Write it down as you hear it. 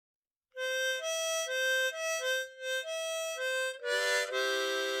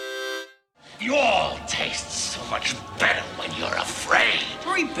You all taste so much better when you're afraid.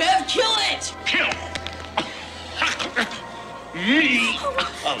 Hurry, Bev, kill it! Kill me?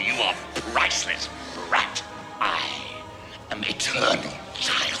 Oh, you are priceless, brat. I am eternal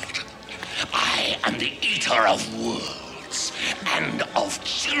child. I am the eater of worlds and of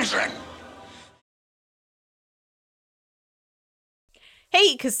children.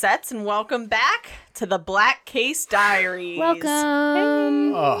 Hey, cassettes, and welcome back to the Black Case Diaries.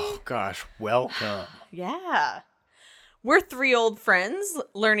 Welcome. Oh, gosh, welcome. Yeah. We're three old friends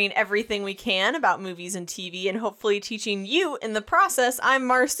learning everything we can about movies and TV and hopefully teaching you in the process. I'm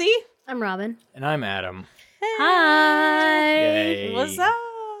Marcy. I'm Robin. And I'm Adam. Hi. Yay. What's up?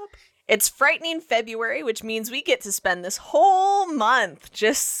 It's frightening February, which means we get to spend this whole month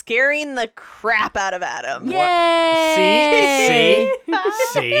just scaring the crap out of Adam. Yay!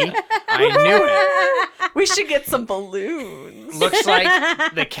 See? I knew it. We should get some balloons. Looks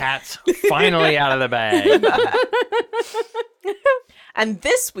like the cat's finally out of the bag. And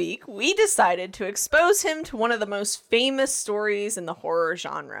this week, we decided to expose him to one of the most famous stories in the horror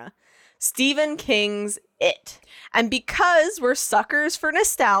genre, Stephen King's It. And because we're suckers for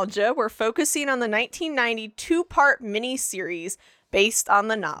nostalgia, we're focusing on the 1990 two-part miniseries based on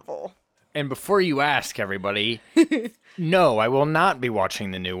the novel. And before you ask, everybody, no, I will not be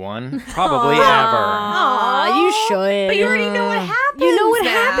watching the new one. Probably ever. Aw, you should. But you already know what happens. You know what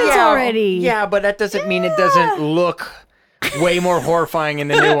happens already. Yeah, but that doesn't mean it doesn't look way more horrifying in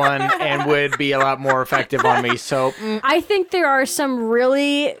the new one and would be a lot more effective on me. So, I think there are some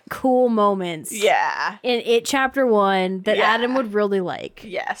really cool moments Yeah. in It Chapter 1 that Yeah. Adam would really like.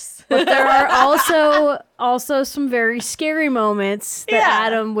 Yes. But there are also some very scary moments that Yeah.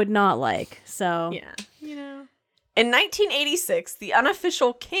 Adam would not like. So, Yeah. You know. In 1986, the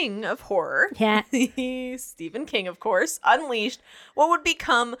unofficial king of horror, yeah. Stephen King, of course, unleashed what would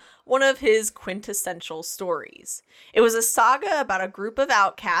become one of his quintessential stories. It was a saga about a group of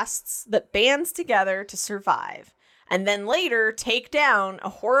outcasts that bands together to survive, and then later take down a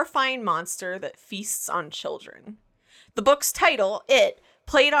horrifying monster that feasts on children. The book's title, It,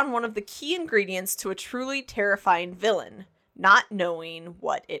 played on one of the key ingredients to a truly terrifying villain, not knowing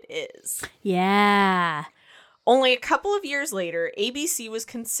what it is. Yeah. Only a couple of years later, ABC was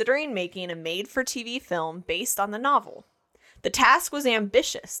considering making a made-for-TV film based on the novel. The task was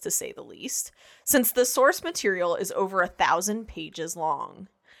ambitious, to say the least, since the source material is over 1,000 pages long.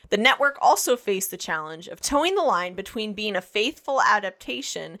 The network also faced the challenge of towing the line between being a faithful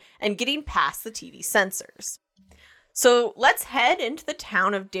adaptation and getting past the TV censors. So let's head into the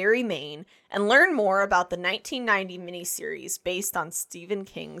town of Derry, Maine, and learn more about the 1990 miniseries based on Stephen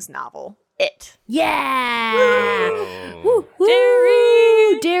King's novel, It. Yeah. Woo,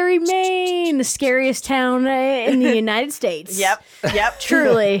 woo. Derry, Maine, the scariest town in the United States. Yep.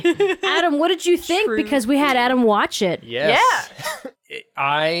 Truly. Adam, what did you think? True. Because we had Adam watch it. yes.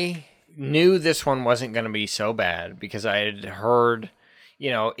 I knew this one wasn't going to be so bad because I had heard,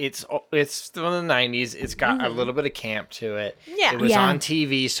 it's from the 90s. It's got a little bit of camp to it. Yeah. It was Yeah. on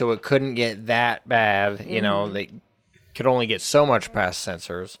TV, so it couldn't get that bad. They could only get so much past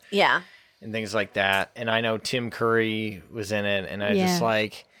censors Yeah. and things like that. And I know Tim Curry was in it, and I Yeah.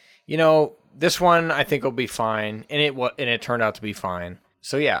 just this one I think will be fine, and it turned out to be fine.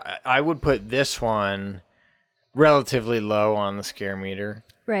 So yeah, I would put this one relatively low on the scare meter,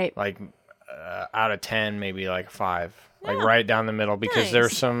 Right. like out of 10, maybe like 5, like right down the middle, because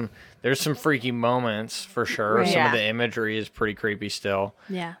Nice. there's some freaky moments for sure. Right. Some Yeah. of the imagery is pretty creepy still,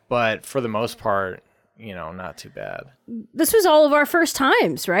 Yeah. but for the most part, not too bad. This was all of our first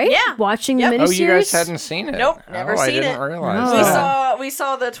times, right? Yeah. Watching the Yep. miniseries. Oh, you guys hadn't seen it? Nope, never I seen didn't it. realize No. that. We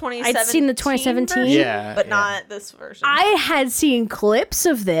saw the 2017. I'd seen the 2017. version, Yeah, but yeah. not this version. I had seen clips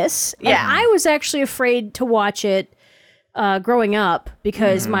of this. And Yeah. I was actually afraid to watch it growing up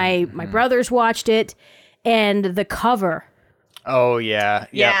because my brothers watched it, and the cover. Oh yeah,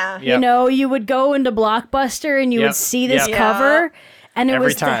 Yeah. Yep. You would go into Blockbuster and you Yep. would see this Yep. cover. And it Every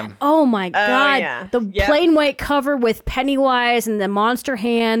was time. oh my God. yeah. The Yep. plain white cover with Pennywise and the monster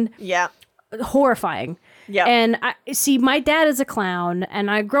hand. yeah. Horrifying. Yep. And I see my dad is a clown,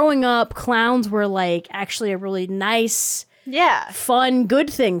 and growing up, clowns were like actually a really nice, Yeah. fun, good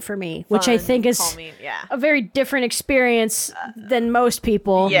thing for me, which I Fun, think is calming, yeah. a very different experience than most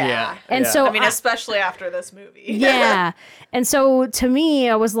people. Yeah. Yeah. And yeah. so I mean, especially after this movie. yeah. And so to me,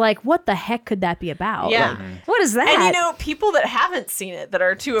 I was like, what the heck could that be about? Yeah. Like, what is that? And people that haven't seen it, that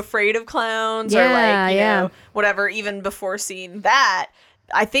are too afraid of clowns, or Yeah, like, yeah. whatever, even before seeing that,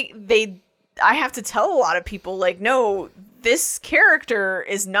 I think I have to tell a lot of people, like, no, this character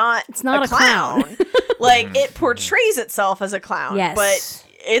is not, It's not a clown. Like, it portrays itself as a clown. Yes.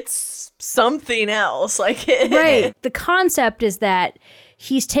 But it's something else. Like Right. The concept is that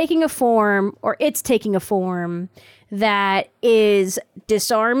he's taking a form, or it's taking a form that is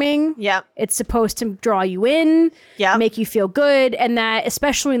disarming. Yep. It's supposed to draw you in, Yep. make you feel good, and that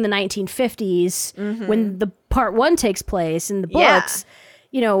especially in the 1950s when the part 1 takes place in the Yeah. books,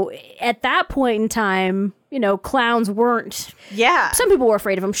 you know, at that point in time, you know, clowns weren't. Yeah. Some people were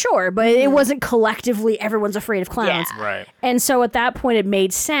afraid of them, sure, but it wasn't collectively everyone's afraid of clowns. Yeah. Right. And so at that point, it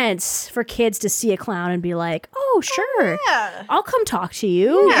made sense for kids to see a clown and be like, "Oh, sure, yeah. I'll come talk to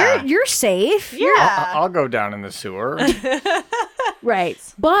you. Yeah. You're safe." Yeah. I'll go down in the sewer. Right.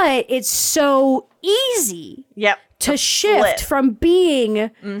 But it's so easy Yep. to shift flip. from being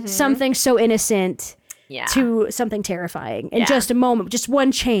something so innocent Yeah. to something terrifying in Yeah. just a moment, just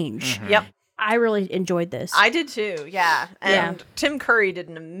one change. Yep. I really enjoyed this. I did too. Yeah. And Yeah. Tim Curry did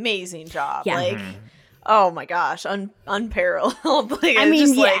an amazing job. Yeah. Like, oh my gosh, unparalleled. Like, I it's mean,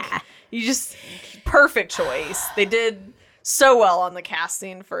 just yeah. like you just perfect choice. They did so well on the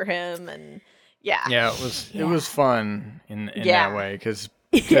casting for him, and yeah. Yeah, it was fun in Yeah. that way because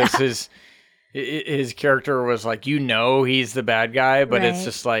his character was like, you know, he's the bad guy, but it's Right.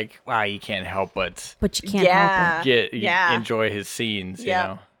 just like, wow, you can't help but but you can't help it. get enjoy his scenes. You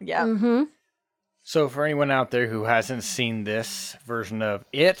know. Yeah. Mm-hmm. So for anyone out there who hasn't seen this version of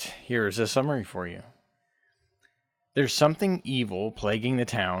It, here's a summary for you. There's something evil plaguing the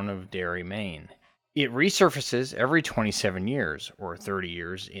town of Derry, Maine. It resurfaces every 27 years, or 30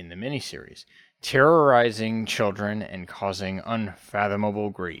 years in the miniseries, terrorizing children and causing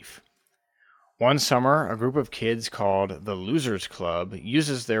unfathomable grief. One summer, a group of kids called the Losers Club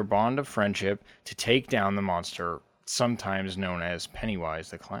uses their bond of friendship to take down the monster, sometimes known as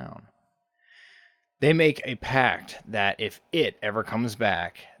Pennywise the Clown. They make a pact that if it ever comes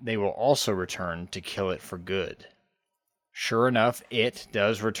back, they will also return to kill it for good. Sure enough, it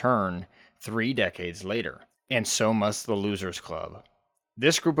does return 3 decades later, and so must the Losers Club.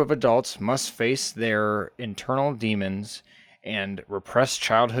 This group of adults must face their internal demons and repressed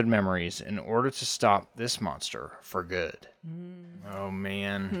childhood memories in order to stop this monster for good. Oh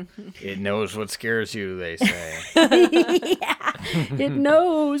man, it knows what scares you, they say. It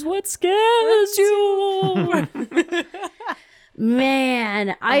knows what scares you.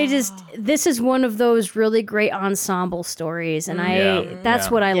 Man, this is one of those really great ensemble stories, and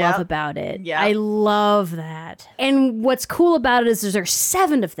that's what I love about it. Yeah. I love that. And what's cool about it is there's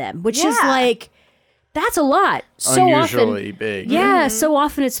 7 of them, which is Yeah. like, that's a lot. So Unusually often, big. yeah, so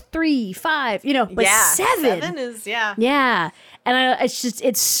often it's 3, 5, but Yeah. 7. 7 is Yeah. And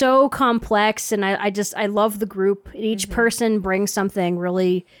it's so complex, and I love the group. Each person brings something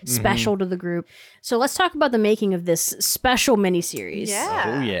really special to the group. So let's talk about the making of this special miniseries.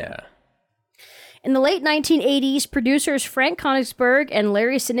 Yeah. Oh yeah. In the late 1980s, producers Frank Konigsberg and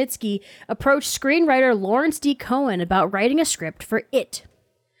Larry Sinitsky approached screenwriter Lawrence D. Cohen about writing a script for It.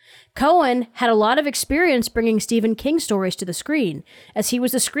 Cohen had a lot of experience bringing Stephen King stories to the screen, as he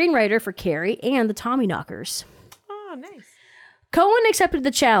was the screenwriter for Carrie and the Tommyknockers. Oh, nice. Cohen accepted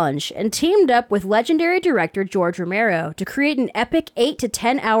the challenge and teamed up with legendary director George Romero to create an epic 8 to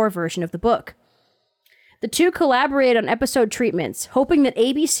 10 hour version of the book. The two collaborated on episode treatments, hoping that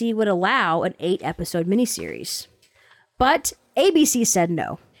ABC would allow an 8-episode miniseries. But ABC said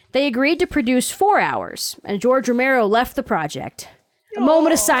no. They agreed to produce 4 hours, and George Romero left the project. A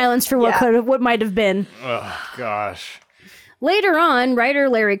moment of silence for what might have been. Oh gosh. Later on, writer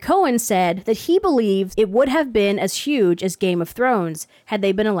Larry Cohen said that he believed it would have been as huge as Game of Thrones had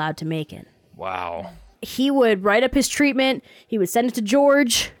they been allowed to make it. Wow. He would write up his treatment, he would send it to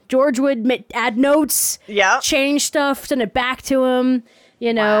George, George would add notes, change stuff, send it back to him,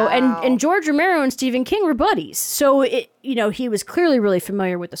 and George Romero and Stephen King were buddies. So, he was clearly really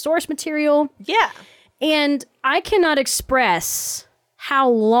familiar with the source material. Yeah. And I cannot express how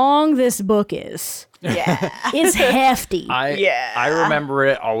long this book is. Yeah. It's hefty. I remember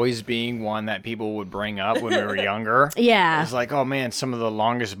it always being one that people would bring up when we were younger. Yeah. It's like, oh man, some of the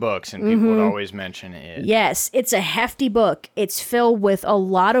longest books, and people would always mention it. Yes, it's a hefty book. It's filled with a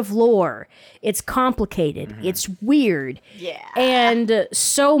lot of lore. It's complicated. It's weird. Yeah. And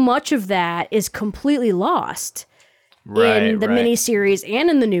so much of that is completely lost in the miniseries and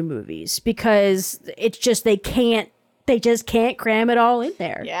in the new movies because it's just they just can't cram it all in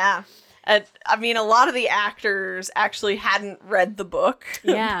there. Yeah. I mean, a lot of the actors actually hadn't read the book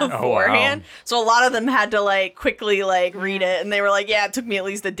Yeah. beforehand. Oh, wow. So a lot of them had to like quickly like read it, and they were like, "Yeah, it took me at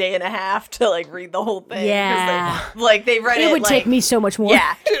least a day and a half to like read the whole thing." 'Cause Yeah. they read it. It would like, take me so much more.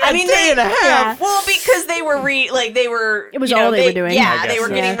 Yeah, I mean, day and a half. Yeah. Well, because they were It was all they were doing. Yeah, I they guess were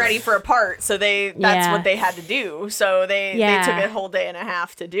so. getting Yeah. ready for a part, so that's Yeah. what they had to do. So they took a whole day and a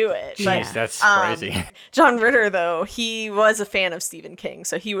half to do it. But Jeez, that's crazy. John Ritter, though, he was a fan of Stephen King,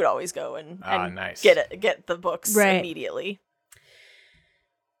 so he would always go and Nice. get the books Right. immediately.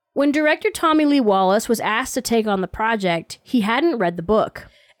 When director Tommy Lee Wallace was asked to take on the project, he hadn't read the book.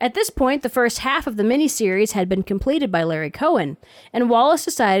 At this point, the first half of the miniseries had been completed by Larry Cohen, and Wallace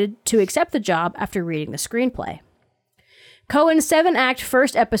decided to accept the job after reading the screenplay. Cohen's 7-act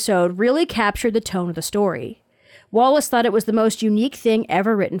first episode really captured the tone of the story. Wallace thought it was the most unique thing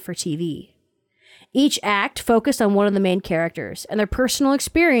ever written for TV. Each act focused on one of the main characters and their personal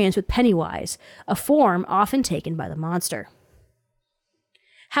experience with Pennywise, a form often taken by the monster.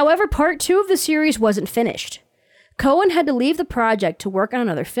 However, part 2 of the series wasn't finished. Cohen had to leave the project to work on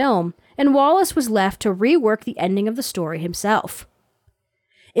another film, and Wallace was left to rework the ending of the story himself.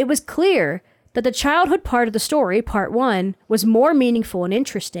 It was clear that the childhood part of the story, part 1, was more meaningful and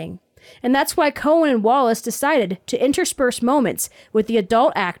interesting, and that's why Cohen and Wallace decided to intersperse moments with the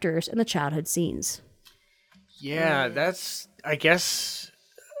adult actors in the childhood scenes. Yeah, that's, I guess,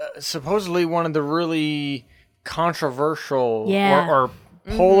 supposedly one of the really controversial Yeah. or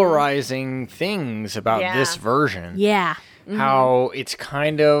polarizing things about Yeah. this version. Yeah. How it's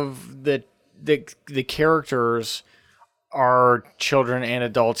kind of the characters are children and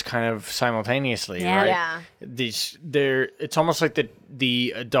adults kind of simultaneously, Yeah. right? Yeah. It's almost like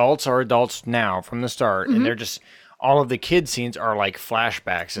the adults are adults now from the start, and they're just, all of the kid scenes are like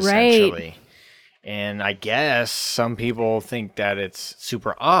flashbacks essentially. And I guess some people think that it's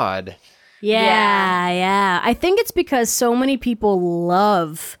super odd. Yeah. I think it's because so many people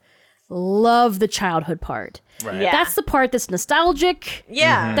love the childhood part. Right. Yeah. That's the part that's nostalgic.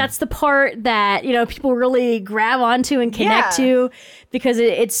 Yeah. That's the part that, people really grab onto and connect Yeah. to, because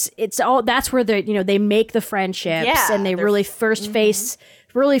it's all, that's where they make the friendships, Yeah, and they they're- really first face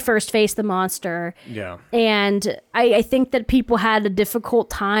the monster. Yeah. And I think that people had a difficult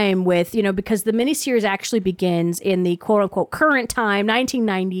time with, because the miniseries actually begins in the quote unquote current time,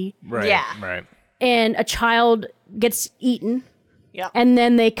 1990, Right. Yeah. Right. and a child gets eaten. Yep. And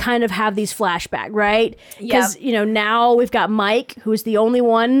then they kind of have these flashbacks, right? Because, now we've got Mike, who's the only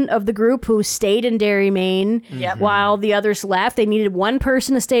one of the group who stayed in Derry, Maine, Yep. while the others left. They needed one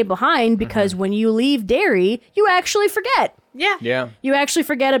person to stay behind because when you leave Derry, you actually forget. Yeah. Yeah. You actually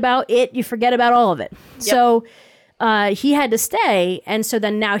forget about it. You forget about all of it. So he had to stay. And so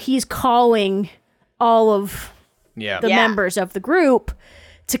then now he's calling all of Yeah. the Yeah. members of the group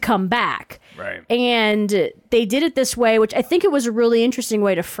to come back. Right. And they did it this way, which I think it was a really interesting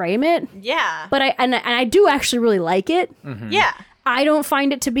way to frame it. Yeah. But I do actually really like it. Yeah. I don't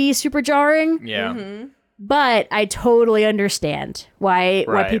find it to be super jarring, Yeah. but I totally understand why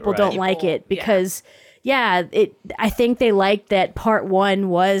Right, people right. don't like it, because I think they liked that part 1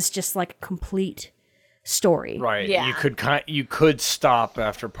 was just like a complete story. Right. Yeah. You could stop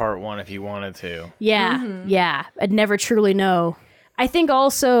after part 1 if you wanted to. Yeah. I'd never truly know. I think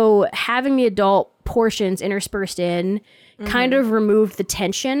also having the adult portions interspersed in kind of removed the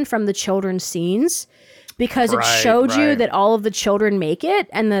tension from the children's scenes, because it Right, showed you right. that all of the children make it,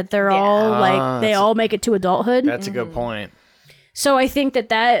 and that they're all they all make it to adulthood. That's a good point. So I think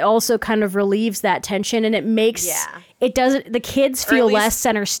that also kind of relieves that tension, and it makes the kids feel least- less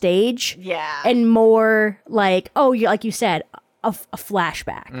center stage. Yeah. And more like, like you said, a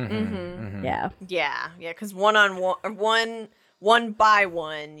flashback. Yeah. Yeah. Because one by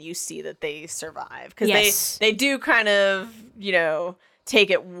one, you see that they survive, because Yes. they do kind of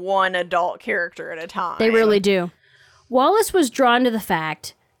take it one adult character at a time. They really do. Wallace was drawn to the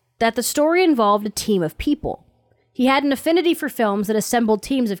fact that the story involved a team of people. He had an affinity for films that assembled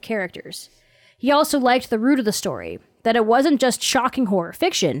teams of characters. He also liked the root of the story, that it wasn't just shocking horror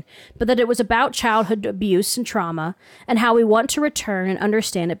fiction, but that it was about childhood abuse and trauma, and how we want to return and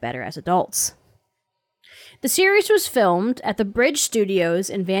understand it better as adults. The series was filmed at the Bridge Studios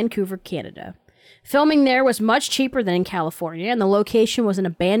in Vancouver, Canada. Filming there was much cheaper than in California, and the location was an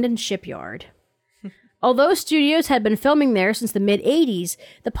abandoned shipyard. Although studios had been filming there since the mid-'80s,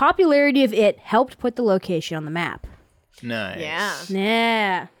 the popularity of it helped put the location on the map. Nice. Yeah.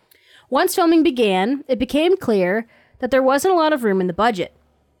 Yeah. Once filming began, it became clear that there wasn't a lot of room in the budget.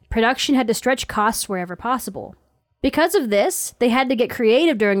 Production had to stretch costs wherever possible. Because of this, they had to get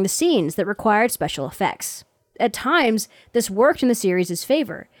creative during the scenes that required special effects. At times, this worked in the series'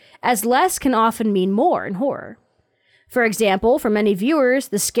 favor, as less can often mean more in horror. For example, for many viewers,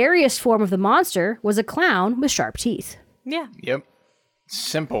 the scariest form of the monster was a clown with sharp teeth. Yeah. Yep.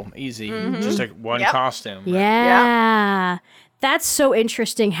 Simple, easy, just like one Yep. costume. Yeah. That's so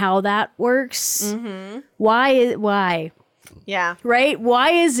interesting how that works. Why? Yeah. Right?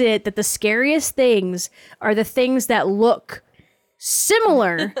 Why is it that the scariest things are the things that look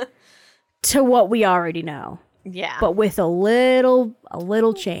similar to what we already know, Yeah. but with a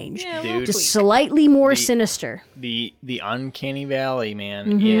little change? Dude, Just slightly more sinister. the uncanny valley,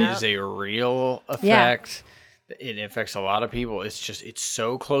 man, is a real effect. It affects a lot of people. It's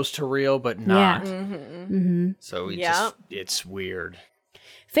so close to real, but not. So it's weird.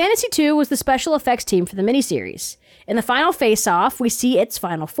 Fantasy 2 was the special effects team for the miniseries. In the final face-off, we see its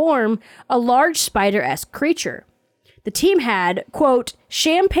final form, a large spider-esque creature. The team had, quote,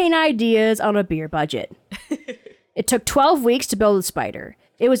 champagne ideas on a beer budget. It took 12 weeks to build the spider.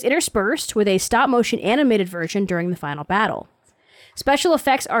 It was interspersed with a stop-motion animated version during the final battle. Special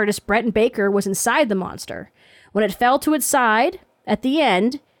effects artist Brenton Baker was inside the monster. When it fell to its side, at the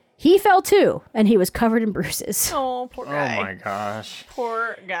end, he fell too, and he was covered in bruises. Oh, poor guy. Oh my gosh.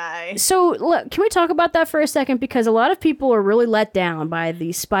 Poor guy. So, look, can we talk about that for a second? Because a lot of people are really let down by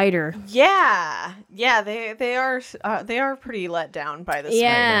the spider. Yeah. Yeah, they are pretty let down by the spider.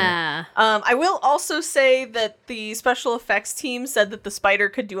 Yeah. I will also say that the special effects team said that the spider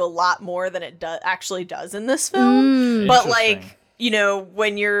could do a lot more than it actually does in this film. But Interesting.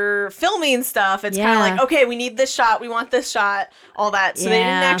 when you're filming stuff, it's kind Yeah. of like, okay, we need this shot, we want this shot, all that. So they didn't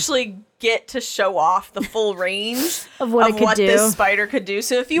Yeah. actually get to show off the full range Of what it could do. this spider could do.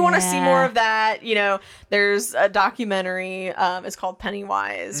 So if you want to see Yeah. more of that, there's a documentary. It's called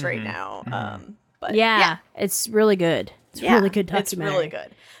Pennywise right now. But Yeah, it's really good. It's really good It's documentary. really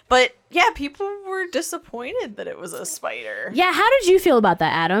good. But yeah, people were disappointed that it was a spider. Yeah, how did you feel about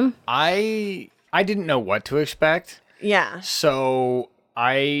that, Adam? I didn't know what to expect. Yeah. So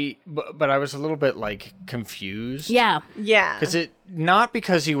but I was a little bit like confused. Yeah. Yeah. Not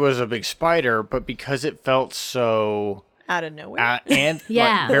because he was a big spider, but because it felt so Out of nowhere. and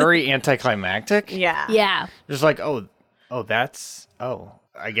Yeah. very anticlimactic. Yeah. Yeah. Just like,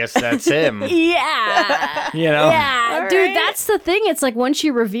 I guess that's him. Yeah. You know? Yeah. All Dude, right. that's the thing. It's like once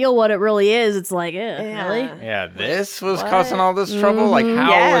you reveal what it really is, it's like, Yeah. really? Yeah, this was causing all this trouble. Like,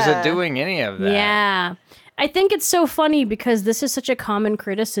 how was Yeah. it doing any of that? Yeah. I think it's so funny because this is such a common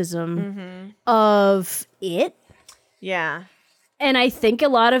criticism of it. Yeah. And I think a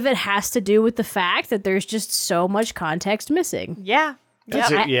lot of it has to do with the fact that there's just so much context missing. Yeah. That's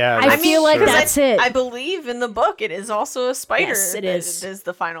Yep. it. Yeah, I that's feel like true. that's it. I believe in the book it is also a spider. Yes, it that is. It is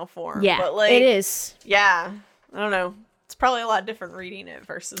the final form. Yeah, But like, it is. Yeah. I don't know. It's probably a lot different reading it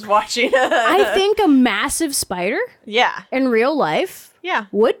versus watching it. I think a massive spider Yeah. in real life Yeah.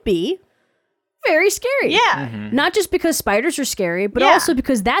 would be very scary. Yeah. Not just because spiders are scary, but Yeah. also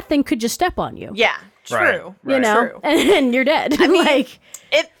because that thing could just step on you. Yeah. Right, True. right. You know, True. and you're dead. Like,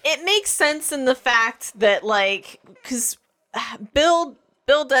 It makes sense in the fact that because Bill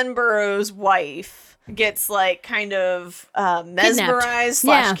Denborough's wife gets kind of mesmerized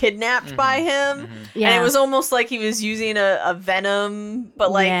Yeah. / kidnapped by him, Yeah. and it was almost like he was using a venom,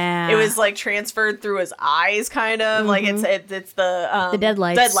 but Yeah. it was transferred through his eyes, kind of like it's the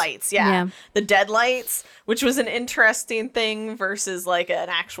deadlights. deadlights, Yeah. the deadlights, which was an interesting thing versus an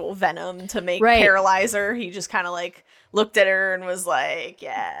actual venom to make Right. paralyze her. He just kind of looked at her and was like,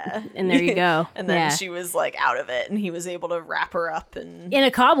 yeah. And there you go. And then Yeah. she was out of it, and he was able to wrap her up and in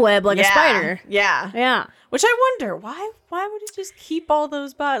a cobweb like a spider. Yeah. Yeah. Which I wonder, why would he just keep all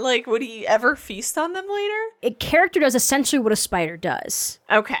those would he ever feast on them later? A character does essentially what a spider does.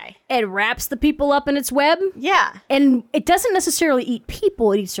 Okay. It wraps the people up in its web, Yeah. and it doesn't necessarily eat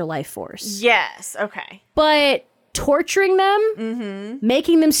people, it eats their life force. Yes. Okay. But torturing them,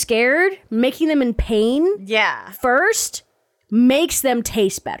 making them scared, making them in pain Yeah. first makes them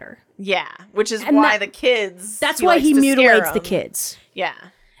taste better. Yeah. Which is And why that- the kids. That's why likes he to scare mutilates the them. kids. Yeah.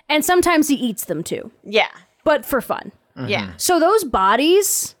 And sometimes he eats them too, Yeah. but for fun. Yeah. So those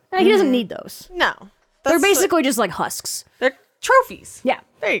bodies, he doesn't need those. No. They're That's basically just like husks. they're trophies. Yeah.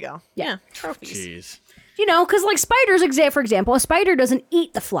 There you go. Yeah. Yeah. Trophies. Jeez. You know, because spiders, for example, a spider doesn't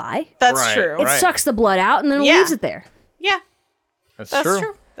eat the fly. That's Right. true. It Right. sucks the blood out and then Yeah. leaves it there. Yeah. That's That's true.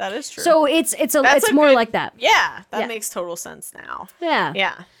 true. That is true. So it's That's a more good- like that. Yeah. That Yeah. makes total sense now. Yeah.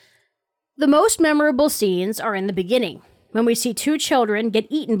 Yeah. The most memorable scenes are in the beginning, when we see two children get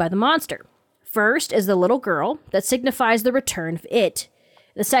eaten by the monster. First is the little girl that signifies the return of it.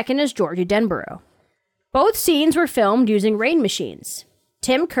 The second is Georgie Denborough. Both scenes were filmed using rain machines.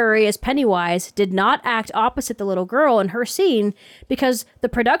 Tim Curry as Pennywise did not act opposite the little girl in her scene because the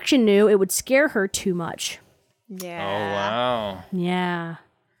production knew it would scare her too much. Yeah. Oh, wow. Yeah.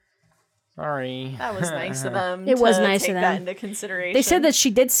 Sorry. That was nice of them. It was to nice take of them. that into consideration. They said that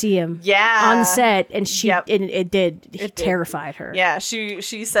she did see him on set, and it did. terrified her. Yeah, she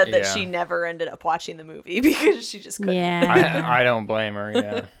said that Yeah. she never ended up watching the movie because she just couldn't. Yeah. I don't blame her,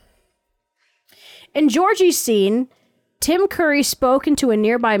 yeah. In Georgie's scene, Tim Curry spoke into a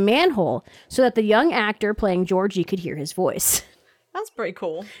nearby manhole so that the young actor playing Georgie could hear his voice. That's pretty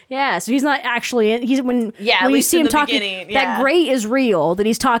cool. Yeah, so he's not actually in. When at you least see in him the talking, beginning, that yeah. grate is real that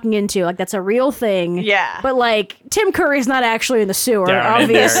he's talking into. Like that's a real thing. Yeah. But like Tim Curry's not actually in the sewer, Down in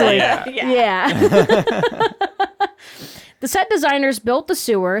there, obviously. yeah. Yeah. The set designers built the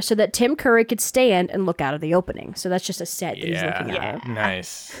sewer so that Tim Curry could stand and look out of the opening. So that's just a set that he's looking out of.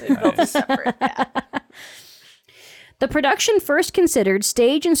 Nice. Separate. Yeah. The production first considered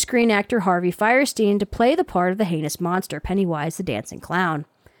stage and screen actor Harvey Fierstein to play the part of the heinous monster, Pennywise the Dancing Clown.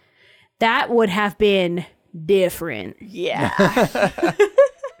 That would have been different. Yeah.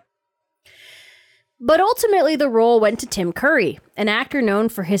 But ultimately, the role went to Tim Curry, an actor known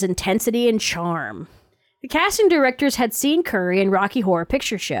for his intensity and charm. The casting directors had seen Curry in Rocky Horror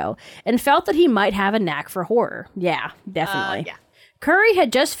Picture Show and felt that he might have a knack for horror. Yeah, definitely. Yeah. Curry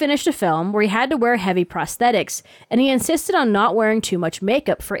had just finished a film where he had to wear heavy prosthetics, and he insisted on not wearing too much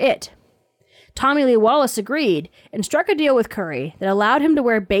makeup for it. Tommy Lee Wallace agreed and struck a deal with Curry that allowed him to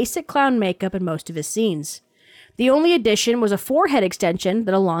wear basic clown makeup in most of his scenes. The only addition was a forehead extension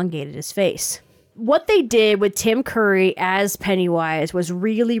that elongated his face. What they did with Tim Curry as Pennywise was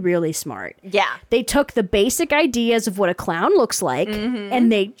really, really smart. Yeah. They took the basic ideas of what a clown looks like,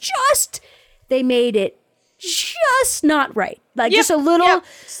 and they made it just not right. Like just a little,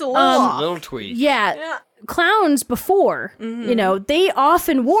 Just a little off. Little tweak. yeah. Clowns before, you know, they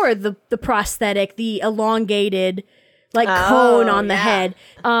often wore the prosthetic, the elongated, like cone on the head.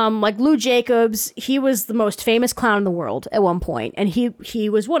 Like Lou Jacobs, he was the most famous clown in the world at one point, and he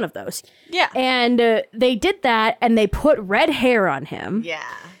was one of those. Yeah. And they did that, and they put red hair on him. Yeah.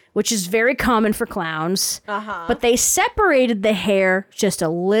 Which is very common for clowns. But they separated the hair just a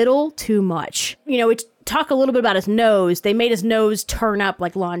little too much. You know, talk a little bit about his nose. They made his nose turn up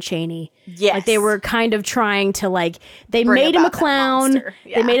like Lon Chaney. Yes. Like they were kind of trying to they Bring made him a about that clown. monster.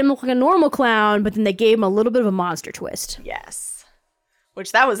 They Yeah. made him look like a normal clown, but then they gave him a little bit of a monster twist. Yes.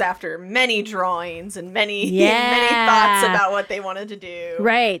 Which that was after many drawings and many Yeah. thoughts about what they wanted to do.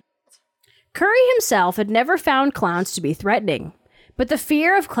 Right. Curry himself had never found clowns to be threatening, but the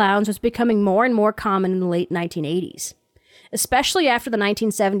fear of clowns was becoming more and more common in the late 1980s, especially after the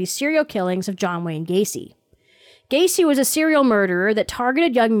 1970s serial killings of John Wayne Gacy. Gacy was a serial murderer that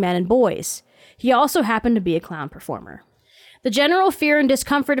targeted young men and boys. He also happened to be a clown performer. The general fear and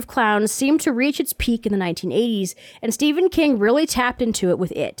discomfort of clowns seemed to reach its peak in the 1980s, and Stephen King really tapped into it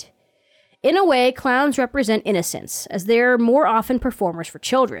with It. In a way, clowns represent innocence, as they're more often performers for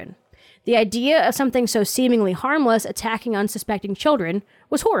children. The idea of something so seemingly harmless attacking unsuspecting children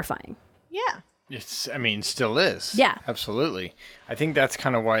was horrifying. Yeah. Still is. Yeah. Absolutely. I think that's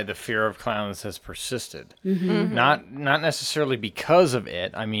kind of why the fear of clowns has persisted. Not necessarily because of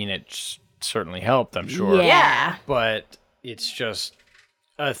it. I mean, it certainly helped, I'm sure. Yeah. But it's just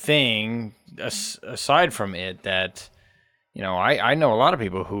a thing, aside from it, that, you know, I know a lot of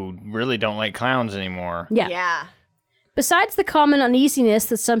people who really don't like clowns anymore. Yeah. Yeah. Besides the common uneasiness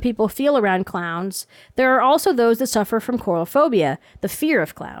that some people feel around clowns, there are also those that suffer from coulrophobia, the fear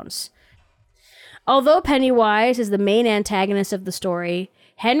of clowns. Although Pennywise is the main antagonist of the story,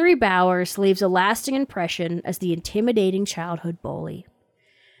 Henry Bowers leaves a lasting impression as the intimidating childhood bully.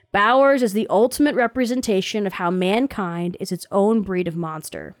 Bowers is the ultimate representation of how mankind is its own breed of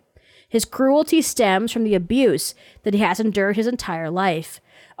monster. His cruelty stems from the abuse that he has endured his entire life,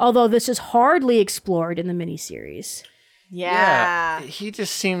 although this is hardly explored in the miniseries. Yeah. He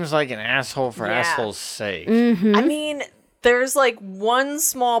just seems like an asshole for Yeah. asshole's sake. I mean, there's like one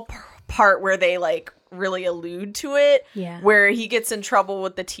small part where they like really allude to it, Yeah. where he gets in trouble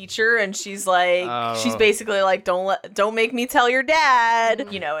with the teacher, and she's like, she's basically like, don't make me tell your dad.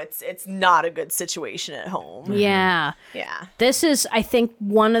 You know, it's not a good situation at home. Yeah. Yeah. This is, I think,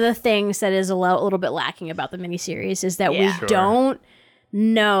 one of the things that is a little bit lacking about the miniseries is that Yeah. we don't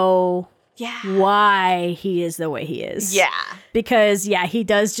know Yeah. why he is the way he is. Yeah. Because, he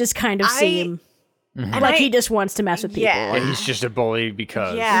does just kind of seem like he just wants to mess with people. Yeah. Yeah, he's just a bully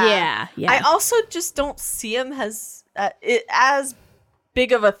because. Yeah. Yeah. I also just don't see him as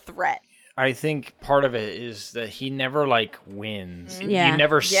big of a threat. I think part of it is that he never like wins. Yeah. You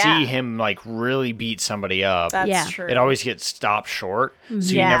never Yeah. see him like really beat somebody up. That's Yeah. true. It always gets stopped short. So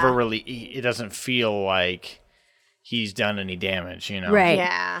you Yeah. never really, it doesn't feel like he's done any damage, you know? Right.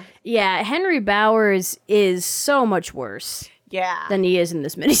 Yeah. Yeah, Henry Bowers is so much worse Yeah. than he is in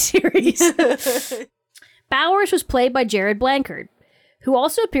this miniseries. Bowers was played by Jared Blankard, who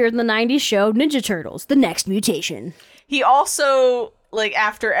also appeared in the 90s show Ninja Turtles, The Next Mutation. He also, like,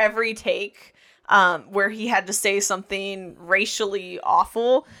 after every take where he had to say something racially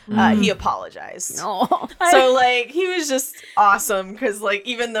awful, he apologized. Oh, So, like, he was just awesome because, like,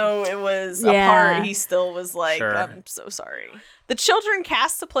 even though it was a Yeah. part, he still was like, Sure. I'm so sorry. The children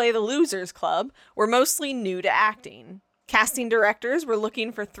cast to play the Losers Club were mostly new to acting. Casting directors were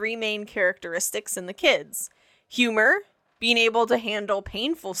looking for 3 main characteristics in the kids: humor, being able to handle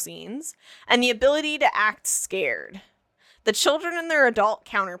painful scenes, and the ability to act scared. The children and their adult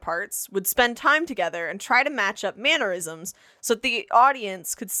counterparts would spend time together and try to match up mannerisms so that the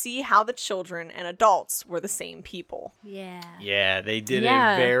audience could see how the children and adults were the same people. yeah. Yeah, they did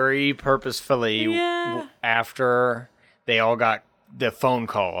Yeah. it very purposefully Yeah. after they all got the phone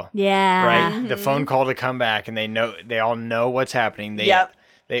call. Yeah. Right? The phone call to come back, and they all know what's happening. Yep.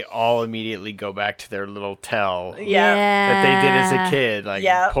 They all immediately go back to their little tell Yeah. that they did as a kid, like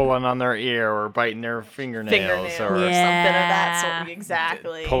Yep. pulling on their ear or biting their fingernails, Fingernails or or something of that Yeah. sort.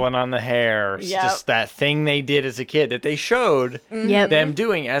 Exactly. pulling on the hair. It's Yep. just that thing they did as a kid that they showed Yep. them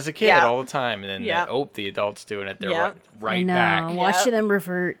doing as a kid Yep. all the time. And then, Yep. the adults doing it. They're Yep. I right know. back. Watching them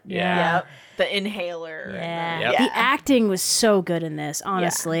revert. Yeah. Yep. The inhaler. and Yeah. the- Yep. The acting was so good in this,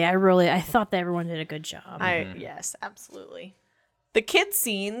 honestly. I thought that everyone did a good job. Yes, absolutely. The kids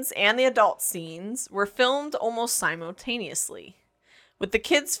scenes and the adult scenes were filmed almost simultaneously, with the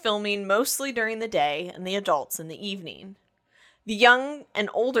kids filming mostly during the day and the adults in the evening. The young and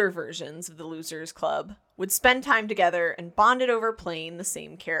older versions of the Losers Club would spend time together and bonded over playing the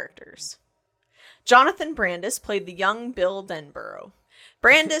same characters. Jonathan Brandis played the young Bill Denborough.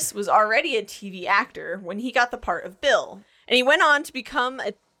 Brandis was already a TV actor when he got the part of Bill, and he went on to become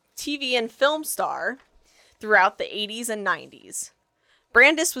a TV and film star throughout the 80s and 90s.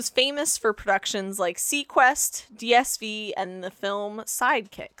 Brandis was famous for productions like Sequest, DSV, and the film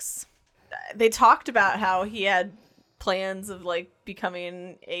Sidekicks. They talked about how he had plans of like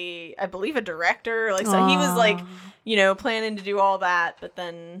becoming I believe a director, like, so he was like, planning to do all that, but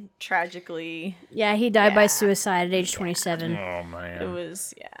then tragically Yeah, he died by Yeah. suicide at age 27. Oh, man. it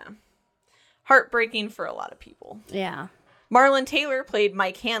was heartbreaking for a lot of people. Yeah. Marlon Taylor played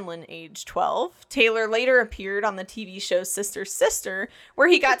Mike Hanlon, age 12. Taylor later appeared on the TV show Sister Sister, where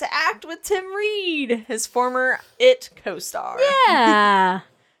he got to act with Tim Reed, his former It co-star. Yeah.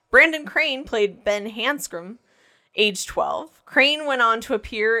 Brandon Crane played Ben Hanscom, age 12. Crane went on to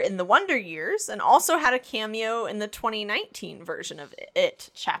appear in The Wonder Years and also had a cameo in the 2019 version of It,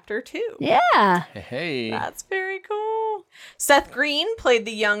 Chapter 2. Yeah. Hey. That's very cool. Seth Green played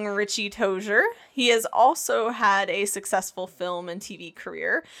the young Richie Tozier. He has also had a successful film and TV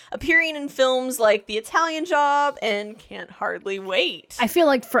career, appearing in films like The Italian Job and Can't Hardly Wait. I feel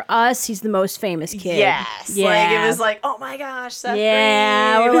like for us, he's the most famous kid. Yes. Yeah. Like, it was like, oh my gosh, Seth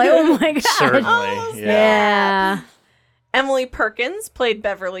Yeah. Green. We're like, oh my God. Certainly. Yeah. Emily Perkins played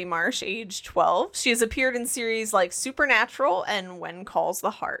Beverly Marsh, age 12. She has appeared in series like Supernatural and When Calls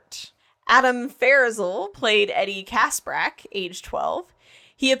the Heart. Adam Farazell played Eddie Kasprak, age 12.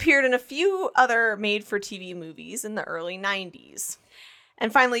 He appeared in a few other made-for-TV movies in the early 90s.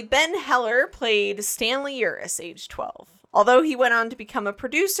 And finally, Ben Heller played Stanley Uris, age 12. Although he went on to become a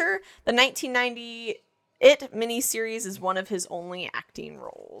producer, the 1990 It miniseries is one of his only acting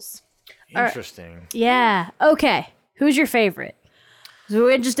roles. Interesting. Yeah. Okay. Who's your favorite? So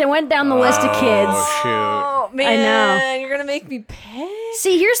we just went down the list of kids. Oh, shoot. Oh, man, I know. you're going to make me pick.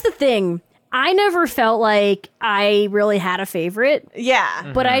 See, here's the thing. I never felt like I really had a favorite,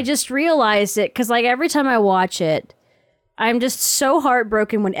 Yeah. but I just realized it because, like, every time I watch it, I'm just so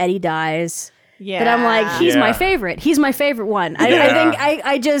heartbroken when Eddie dies Yeah. that I'm like, he's my Yeah. favorite. He's my favorite one. I Yeah. think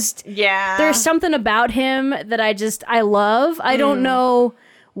I just, Yeah. there's something about him that I love. I don't know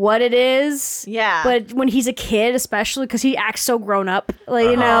what it is. Yeah. But when he's a kid, especially because he acts so grown up,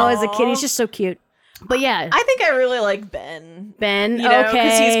 like, as a kid, he's just so cute. But yeah, I think I really like Ben. Ben, You know, because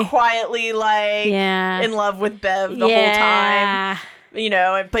okay. he's quietly like Yeah. in love with Bev the whole time.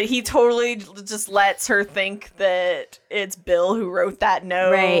 But he totally just lets her think that it's Bill who wrote that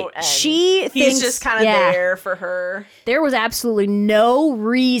note. Right. And She he's thinks- just kind of yeah. there for her. There was absolutely no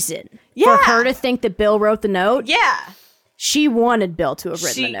reason Yeah. for her to think that Bill wrote the note. Yeah. She wanted Bill to have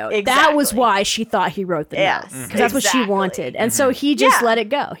written the note. That was exactly. why she thought he wrote the Yes, note. Because that's what she exactly. wanted. And so he just Yeah. let it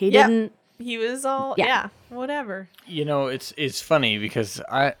go. He Yep. didn't he was all Yeah. whatever. You know, it's funny because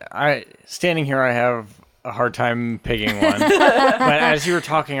I standing here, I have a hard time picking one. But as you were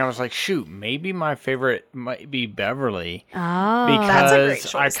talking, I was like, shoot, maybe my favorite might be Beverly. Oh. That's a great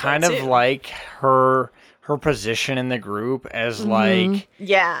Because choice, I kind though, of too. like her position in the group as like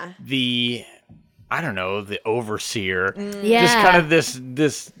Yeah. the, I don't know, the overseer. Yeah. Just kind of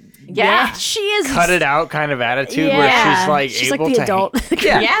this Yeah. She is. cut it out kind of attitude where Yeah. she's like She's able like the to adult.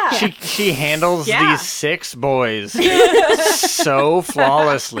 Yeah. she handles Yeah. these 6 boys so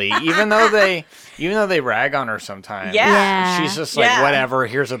flawlessly, even though they rag on her sometimes. Yeah. Yeah. She's just like, Yeah. whatever,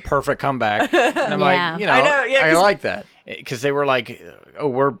 here's a perfect comeback. And I'm Yeah. like, you know, I know, yeah, I 'cause- like that. Because they were like, oh,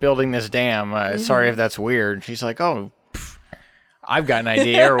 we're building this dam. Sorry if that's weird. And she's like, oh, pff, I've got an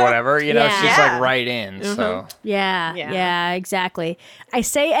idea or whatever. You know, Yeah. she's Yeah. like right in. So Yeah, Yeah. yeah, exactly. I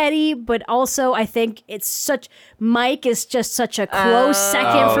say Eddie, but also I think it's such. Mike is just such a close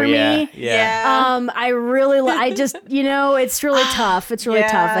second for yeah, me. yeah. I really, I just, it's really tough. It's really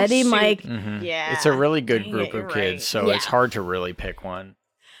Yeah, tough. Eddie, shoot. Mike. Yeah. It's a really good Dang group it, of you're kids, right. so Yeah. it's hard to really pick one.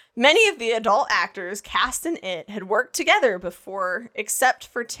 Many of the adult actors cast in It had worked together before, except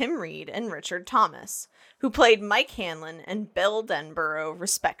for Tim Reed and Richard Thomas, who played Mike Hanlon and Bill Denborough,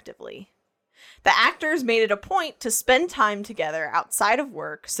 respectively. The actors made it a point to spend time together outside of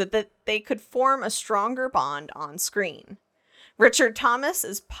work so that they could form a stronger bond on screen. Richard Thomas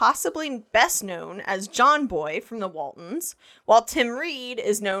is possibly best known as John Boy from the Waltons, while Tim Reed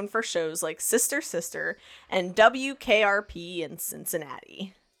is known for shows like Sister Sister and WKRP in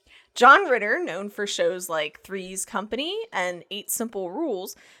Cincinnati. John Ritter, known for shows like Three's Company and 8 Simple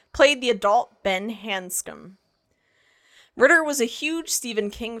Rules, played the adult Ben Hanscom. Ritter was a huge Stephen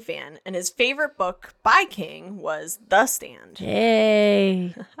King fan, and his favorite book by King was The Stand.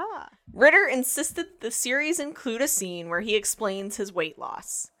 Hey. Ritter insisted the series include a scene where he explains his weight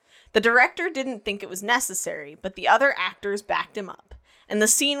loss. The director didn't think it was necessary, but the other actors backed him up, and the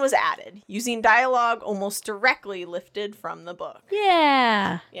scene was added, using dialogue almost directly lifted from the book.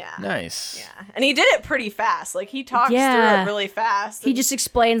 Yeah. Yeah. Nice. Yeah. And he did it pretty fast. Like, he talks through Yeah. it really fast. He and- just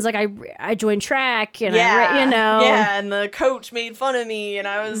explains like I joined track and yeah, I and the coach made fun of me, and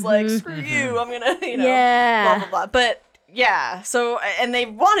I was like, screw you, I'm gonna, Yeah. blah, blah, blah. But, yeah, so, and they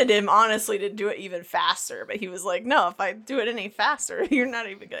wanted him, honestly, to do it even faster, but he was like, no, if I do it any faster, you're not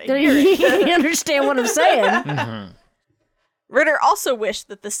even gonna hear it. you understand what I'm saying? Ritter also wished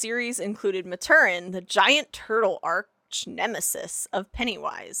that the series included Maturin, the giant turtle arch nemesis of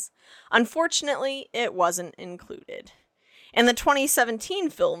Pennywise. Unfortunately, it wasn't included. In the 2017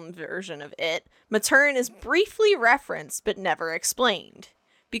 film version of It, Maturin is briefly referenced but never explained.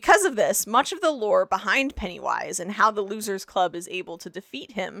 Because of this, much of the lore behind Pennywise and how the Losers Club is able to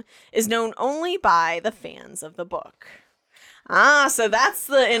defeat him is known only by the fans of the book. Ah, so that's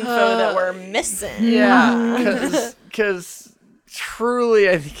the info that we're missing. Yeah, because truly,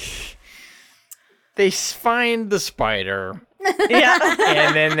 I think they find the spider, Yeah.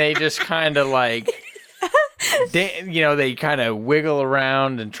 and then they just kind of like, they kind of wiggle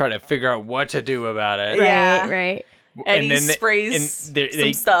around and try to figure out what to do about it. Yeah. Right. Eddie they- sprays they-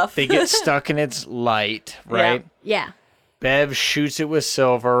 some stuff. They get stuck in its light, right? Yeah. Bev shoots it with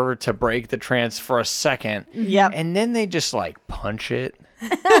silver to break the trance for a second. Yep. And then they just like punch it.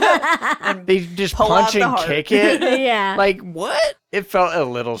 They just pull punch out the and heart. kick it. Yeah. Like, what? It felt a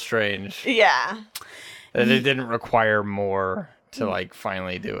little strange Yeah. that it didn't require more to like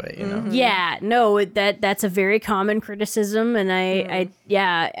finally do it, you know? Yeah, no, that's a very common criticism, and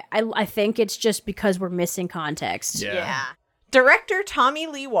I think it's just because we're missing context. Yeah. Director Tommy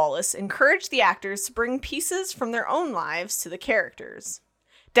Lee Wallace encouraged the actors to bring pieces from their own lives to the characters.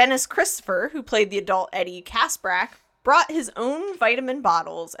 Dennis Christopher, who played the adult Eddie Kasprack, brought his own vitamin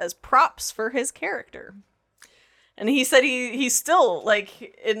bottles as props for his character. And he said he's still,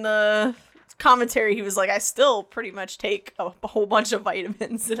 like, in the commentary, he was like, I still pretty much take a whole bunch of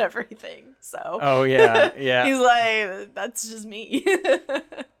vitamins and everything. So Oh yeah, yeah. he's like, that's just me.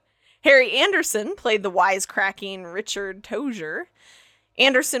 Harry Anderson played the wisecracking Richard Tozier.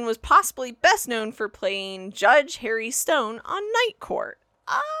 Anderson was possibly best known for playing Judge Harry Stone on Night Court.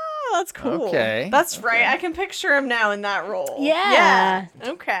 Ah, that's cool. Okay, That's right. I can picture him now in that role. Yeah. Yeah.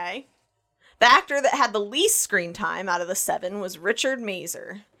 Okay. The actor that had the least screen time out of the 7 was Richard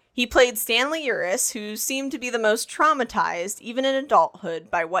Mazer. He played Stanley Uris, who seemed to be the most traumatized, even in adulthood,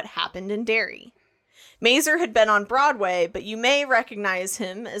 by what happened in Derry. Mazer had been on Broadway, but you may recognize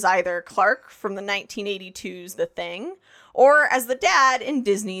him as either Clark from the 1982's The Thing, or as the dad in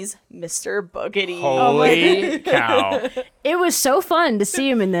Disney's Mr. Boogedy. Holy cow. It was so fun to see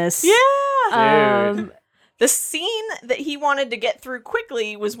him in this. Yeah! Dude. The scene that he wanted to get through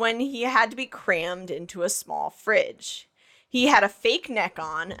quickly was when he had to be crammed into a small fridge. He had a fake neck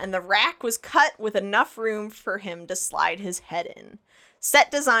on, and the rack was cut with enough room for him to slide his head in. Set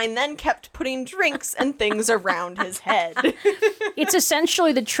design then kept putting drinks and things around his head. It's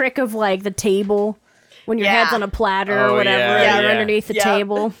essentially the trick of like the table when your Yeah. head's on a platter Oh, or whatever, yeah, and you're yeah. underneath the Yep.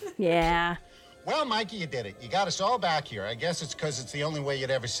 table. Yeah. Well, Mikey, you did it. You got us all back here. I guess it's because it's the only way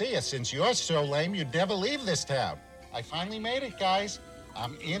you'd ever see us. Since you're so lame, you'd never leave this town. I finally made it, guys.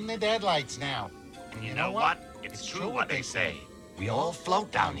 I'm in the deadlights now. And you know what? It's true what they say. We all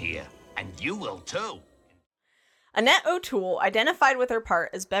float down here, and you will too. Annette O'Toole identified with her part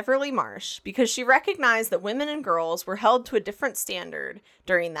as Beverly Marsh because she recognized that women and girls were held to a different standard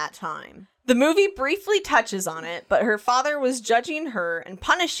during that time. The movie briefly touches on it, but her father was judging her and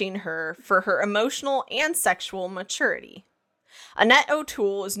punishing her for her emotional and sexual maturity. Annette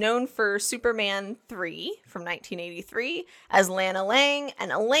O'Toole is known for Superman 3 from 1983 as Lana Lang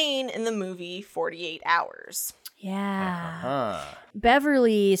and Elaine in the movie 48 Hours. Yeah.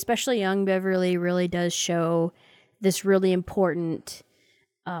 Beverly, especially young Beverly, really does show this really important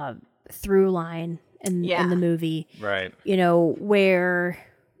through line in the movie. Right. You know, where,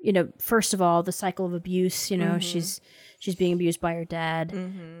 you know, first of all, the cycle of abuse, you know, she's being abused by her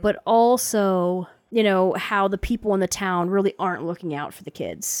dad, but also, you know, how the people in the town really aren't looking out for the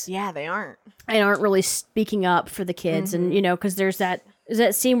kids Yeah, they aren't. and aren't really speaking up for the kids. And, you know, because there's that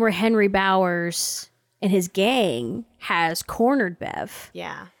scene where Henry Bowers and his gang has cornered Bev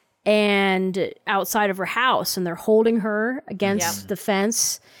Yeah. and outside of her house, and they're holding her against the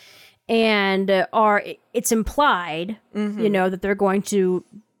fence, and it's implied, you know, that they're going to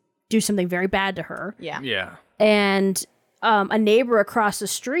do something very bad to her. Yeah. Yeah. And a neighbor across the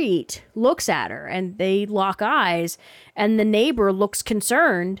street looks at her, and they lock eyes, and the neighbor looks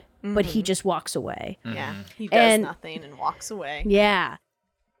concerned, but he just walks away. Yeah. He does And- nothing and walks away. Yeah.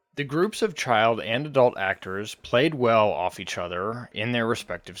 The groups of child and adult actors played well off each other in their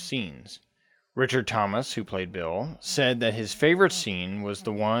respective scenes. Richard Thomas, who played Bill, said that his favorite scene was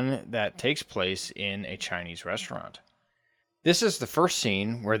the one that takes place in a Chinese restaurant. This is the first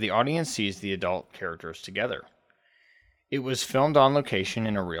scene where the audience sees the adult characters together. It was filmed on location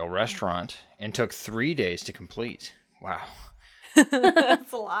in a real restaurant and took 3 days to complete. Wow.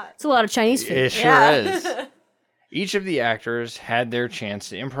 That's a lot. It's a lot of Chinese food. It sure is. Each of the actors had their chance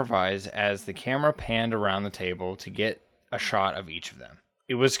to improvise as the camera panned around the table to get a shot of each of them.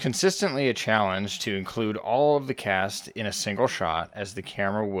 It was consistently a challenge to include all of the cast in a single shot, as the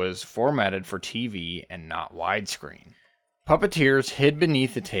camera was formatted for TV and not widescreen. Puppeteers hid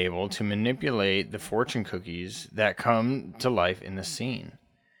beneath the table to manipulate the fortune cookies that come to life in the scene.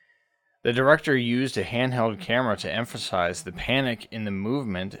 The director used a handheld camera to emphasize the panic in the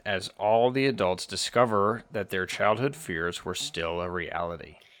movement as all the adults discover that their childhood fears were still a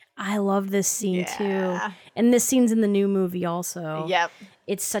reality. I love this scene Yeah. too. And this scene's in the new movie also. Yep.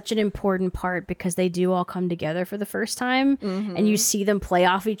 It's such an important part because they do all come together for the first time, and you see them play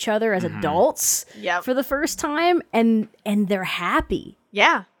off each other as adults Yep. for the first time, and they're happy.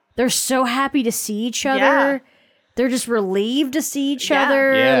 Yeah. They're so happy to see each other. Yeah. They're just relieved to see each Yeah.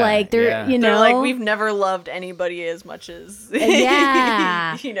 other. Yeah, Like they're, yeah. you know, They're like, we've never loved anybody as much as,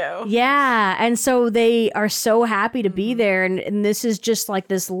 Yeah. you know. Yeah, and so they are so happy to be there, and this is just like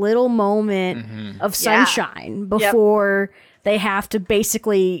this little moment of Yeah. sunshine before they have to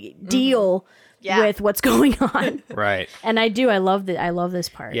basically deal Yeah. with what's going on. Right. And I love that. I love this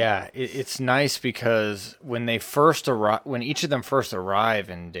part. Yeah, it's nice because when they when each of them first arrive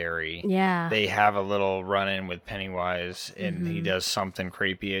in Derry, Yeah. they have a little run-in with Pennywise, and he does something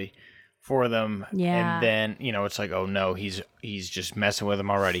creepy for them. Yeah. And then, you know, it's like, oh no, he's just messing with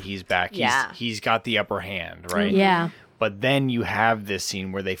them already. He's back. Yeah. He's got the upper hand, right? Yeah. But then you have this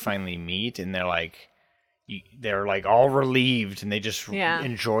scene where they finally meet, and they're like all relieved, and they just Yeah.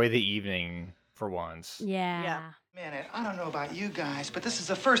 enjoy the evening for once. Yeah. Yeah. Man, Ed, I don't know about you guys, but this is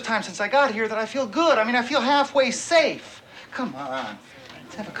the first time since I got here that I feel good. I mean, I feel halfway safe. Come on.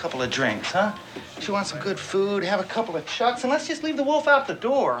 Let's have a couple of drinks, huh? If you want some good food, have a couple of chucks, and let's just leave the wolf out the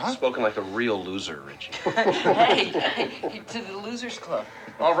door, huh? Spoken like a real loser, Richie. Hey, to the Losers Club.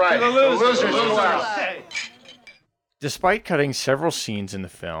 All right. The losers. Despite cutting several scenes in the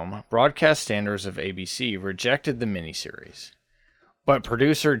film, broadcast standards of ABC rejected the miniseries. But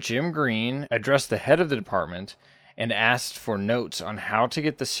producer Jim Green addressed the head of the department and asked for notes on how to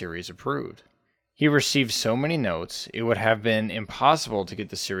get the series approved. He received so many notes, it would have been impossible to get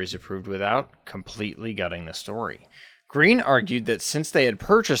the series approved without completely gutting the story. Green argued that since they had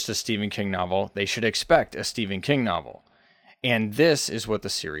purchased a Stephen King novel, they should expect a Stephen King novel. And this is what the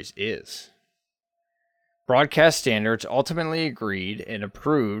series is. Broadcast Standards ultimately agreed and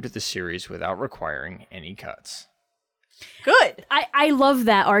approved the series without requiring any cuts. Good. I love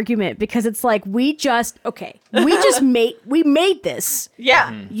that argument because it's like we made this.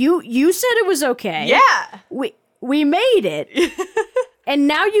 Yeah. You said it was okay. Yeah. We made it. And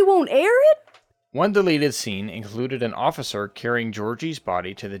now you won't air it? One deleted scene included an officer carrying Georgie's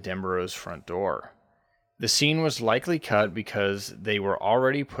body to the Denborough's front door. The scene was likely cut because they were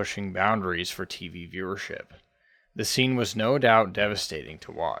already pushing boundaries for TV viewership. The scene was no doubt devastating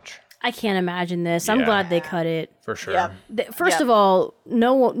to watch. I can't imagine this. I'm Yeah. glad they cut it. For sure. Yep. First of all,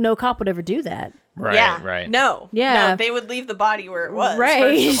 no cop would ever do that. Right, yeah. right. No. Yeah. No, they would leave the body where it was. Right.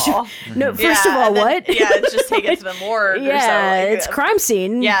 First of all. No, first of Yeah, all, and then- what? Yeah, just take it to the morgue. Yeah, or so. Like, it's crime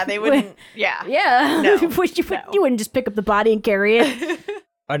scene. Yeah, they wouldn't. Yeah. Yeah. No. You wouldn't just pick up the body and carry it.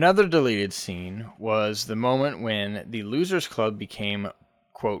 Another deleted scene was the moment when the Losers Club became,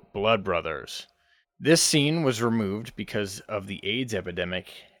 quote, blood brothers. This scene was removed because of the AIDS epidemic.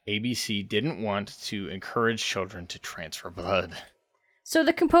 ABC didn't want to encourage children to transfer blood. So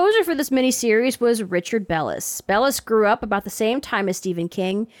the composer for this miniseries was Richard Bellis. Bellis grew up about the same time as Stephen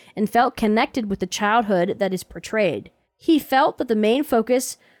King and felt connected with the childhood that is portrayed. He felt that the main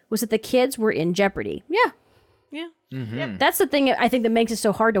focus was that the kids were in jeopardy. Yeah. Yeah. Mm-hmm. That's the thing I think that makes it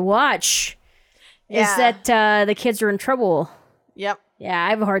so hard to watch, is Yeah. that the kids are in trouble. Yep. Yeah, I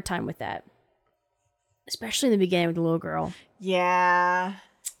have a hard time with that. Especially in the beginning with the little girl. Yeah.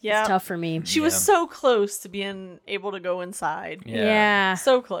 Yeah. It's tough for me. She was so close to being able to go inside. Yeah.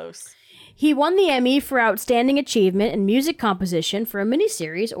 So close. He won the Emmy for Outstanding Achievement in Music Composition for a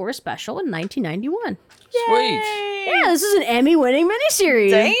miniseries or a special in 1991. Sweet. Yeah, this is an Emmy-winning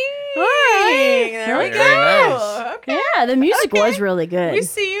miniseries. Dang. All right. There we Very go. nice. Okay. Yeah, the music was really good. We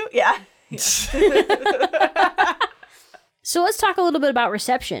see you. Yeah. So let's talk a little bit about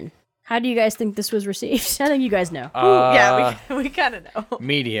reception. How do you guys think this was received? I think you guys know. Yeah, we kind of know.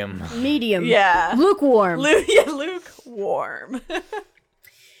 Medium. Medium. Yeah. Lukewarm. Lukewarm.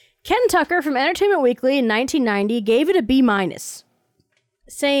 Ken Tucker from Entertainment Weekly in 1990 gave it a B-,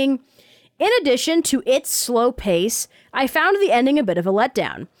 saying, "In addition to its slow pace, I found the ending a bit of a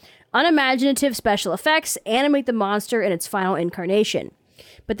letdown. Unimaginative special effects animate the monster in its final incarnation.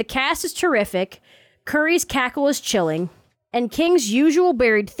 But the cast is terrific, Curry's cackle is chilling, and King's usual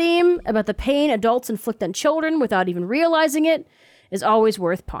buried theme about the pain adults inflict on children without even realizing it is always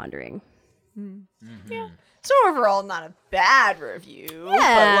worth pondering." Yeah. So overall, not a bad review.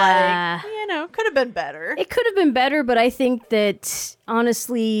 Yeah. But could have been better. It could have been better, but I think that,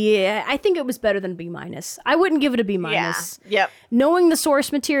 honestly, I think it was better than B-. I wouldn't give it a B-. Yeah. Yep. Knowing the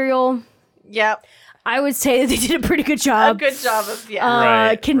source material, Yep. I would say that they did a pretty good A job. good job of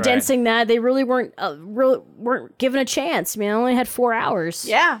Right, condensing that. They really weren't given a chance. I mean, I only had 4 hours.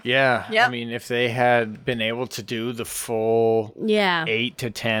 Yeah. Yeah. Yep. I mean, if they had been able to do the full Yeah. 8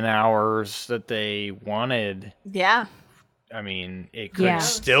 to 10 hours that they wanted, Yeah. I mean, it could Yeah.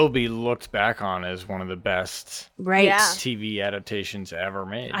 still be looked back on as one of the best Right. Yeah. TV adaptations ever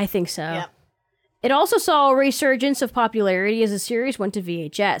made. I think so. Yep. It also saw a resurgence of popularity as the series went to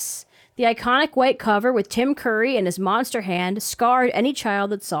VHS. The iconic white cover with Tim Curry and his monster hand scarred any child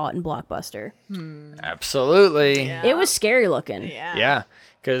that saw it in Blockbuster. Absolutely. It was scary looking. Yeah. Yeah,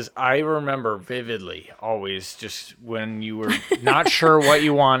 because I remember vividly always just when you were not sure what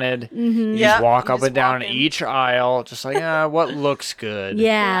you wanted, you Yep, just walk you up just and down walk in. each aisle, just like, what looks good.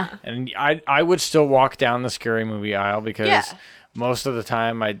 Yeah. And I would still walk down the scary movie aisle because Yeah. most of the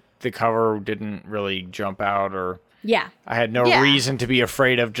time the cover didn't really jump out, or Yeah. I had no Yeah. reason to be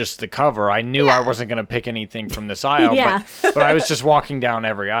afraid of just the cover. I knew I wasn't going to pick anything from this aisle, Yeah. but I was just walking down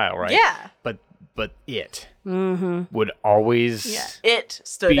every aisle, right? Yeah. But it would always Yeah. It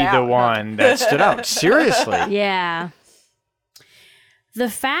stood be out. the one that stood out. Seriously. Yeah. The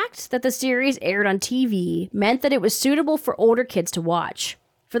fact that the series aired on TV meant that it was suitable for older kids to watch.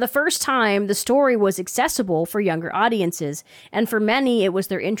 For the first time, the story was accessible for younger audiences, and for many, it was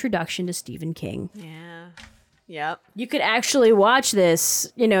their introduction to Stephen King. Yeah. Yep. You could actually watch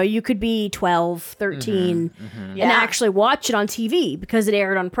this, you could be 12, 13, and Yeah. actually watch it on TV because it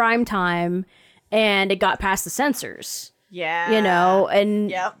aired on prime time and it got past the censors. Yeah. And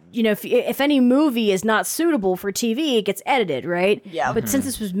Yep. if any movie is not suitable for TV, it gets edited, right? Yep. But since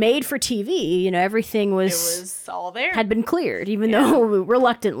this was made for TV, everything It was all there. had been cleared, even though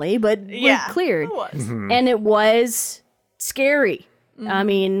reluctantly, but yeah. cleared. It was. And it was scary. I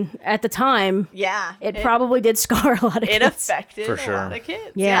mean, at the time, Yeah. it probably did scar a lot of It kids. affected For a sure. lot of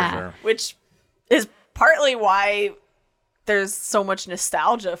kids. Yeah. For sure. Which is partly why there's so much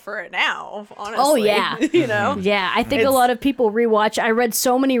nostalgia for it now, honestly. Oh, yeah. You know? Yeah, I think a lot of people rewatch. I read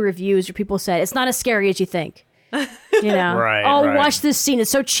so many reviews where people said it's not as scary as you think. You know, Right, oh, right. watch this scene; it's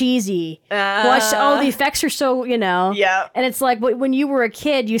so cheesy. Watch, the effects are so, Yeah. And it's like when you were a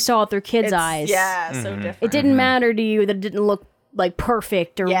kid, you saw it through kids' eyes. Yeah, so different. It didn't matter to you that it didn't look like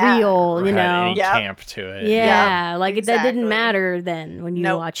perfect or Yeah. real. Or You had know, any Yep. camp to it. yeah, like that exactly. didn't matter then when you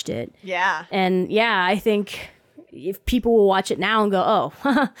Nope. watched it. Yeah. And yeah, I think if people will watch it now and go,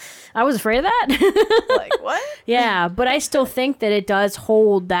 "Oh, I was afraid of that." Like, what? Yeah, but I still think that it does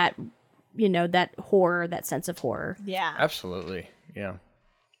hold that, that horror, that sense of horror. Yeah. Absolutely. Yeah.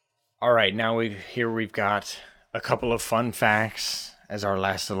 All right, now we've got a couple of fun facts as our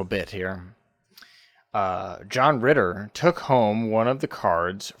last little bit here. John Ritter took home one of the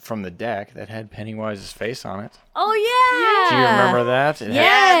cards from the deck that had Pennywise's face on it. Oh yeah. Do you remember that? It had-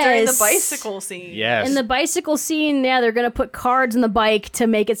 Yeah, during the Yes. bicycle scene. yes. In the bicycle scene, yeah, they're gonna put cards in the bike to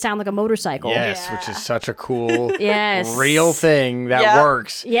make it sound like a motorcycle. Yes, which is such a cool Yes. real thing that Yeah.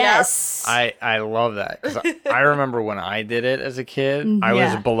 works. Yes. I love that because I remember when I did it as a kid, I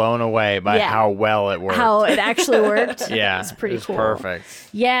Yeah. was blown away by Yeah. how well it worked. How it actually worked. yeah, It's pretty it was cool. perfect.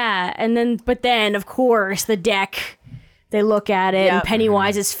 Yeah, but then of course the deck, they look at it and Yep.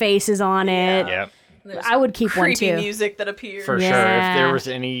 Pennywise's face is on it. Yep, There's I would keep one creepy too. music that appears. for sure. If Yeah. there was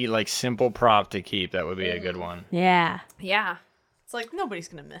any like simple prop to keep, that would be a good one. Yeah. Yeah. It's like nobody's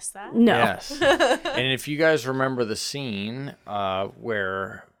gonna miss that. No. Yes. And if you guys remember the scene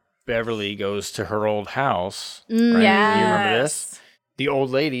where Beverly goes to her old house, right? Do you remember this? The old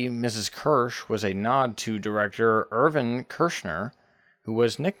lady, Mrs. Kirsch, was a nod to director Irvin Kershner, who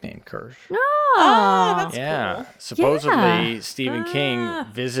was nicknamed Kirsch. Oh, That's Yeah. cool. Supposedly, Stephen King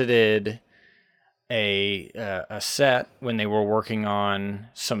visited a set when they were working on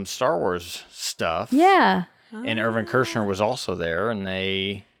some Star Wars stuff. yeah. And Irvin Kershner was also there, and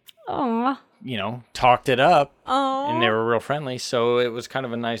they, Aw. talked it up, Oh. and they were real friendly. So it was kind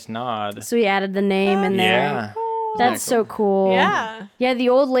of a nice nod. So he added the name in there. Yeah. That's so cool. Yeah. Yeah, the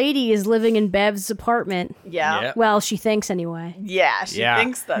old lady is living in Bev's apartment. Yeah. Yep. Well, she thinks anyway. Yeah. She Yeah.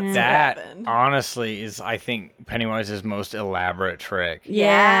 thinks that's what That happened. honestly is, I think, Pennywise's most elaborate trick.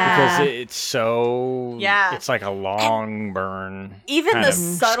 Yeah. Because it's so, Yeah. it's like a long burn. Even kind the of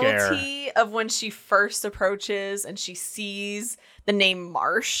scare. subtlety of when she first approaches and she sees the name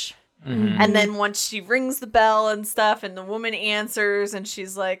Marsh. Mm-hmm. And then once she rings the bell and stuff, and the woman answers, and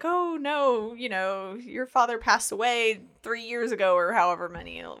she's like, "Oh no, your father passed away 3 years ago, or however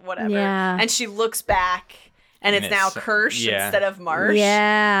many, whatever." Yeah. And she looks back, and it's now Kirsch yeah. instead of Marsh.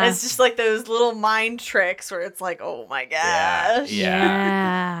 Yeah. It's just like those little mind tricks where it's like, "Oh my gosh."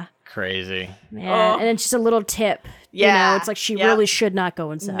 Yeah. Crazy. Yeah. Oh. And it's just a little tip. Yeah. It's like she Yep. really should not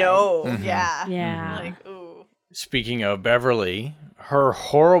go inside. No. Mm-hmm. Yeah. Yeah. Like, ooh. Speaking of Beverly, her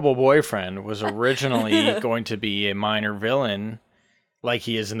horrible boyfriend was originally going to be a minor villain, like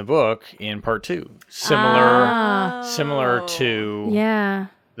he is in the book in part 2. Similar to Yeah.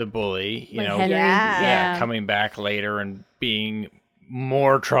 the bully, Like Henry. Yeah. Yeah. coming back later and being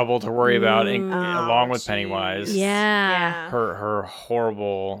more trouble to worry about, along with Pennywise. Yeah. Her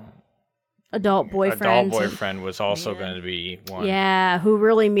horrible Adult boyfriend. adult boyfriend was also going to be one. Yeah, who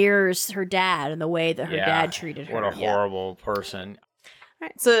really mirrors her dad and the way that her Yeah. dad treated her. What a horrible person. All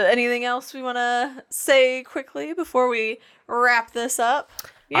right. So, anything else we want to say quickly before we wrap this up?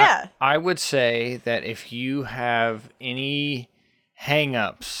 Yeah. I would say that if you have any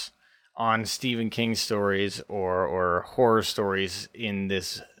hang-ups on Stephen King stories or horror stories in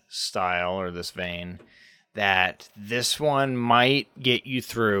this style or this vein, that this one might get you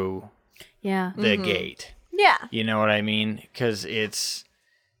through Yeah. the gate. Yeah. You know what I mean? Because it's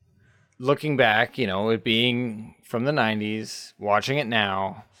looking back, it being from the 90s, watching it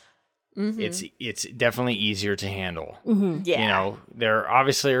now, it's definitely easier to handle. Yeah. There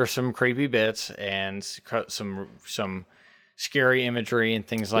obviously are some creepy bits and some scary imagery and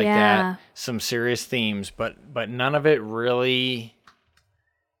things like Yeah. that, some serious themes, but none of it really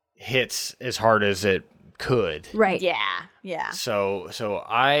hits as hard as it could. Right. Yeah. Yeah. So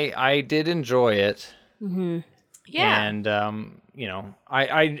I did enjoy it. Yeah. And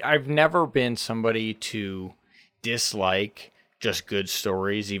I've never been somebody to dislike just good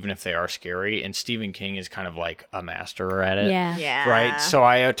stories, even if they are scary. And Stephen King is kind of like a master at it. Yeah. Yeah. Right. So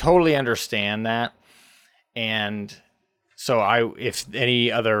I totally understand that. And so if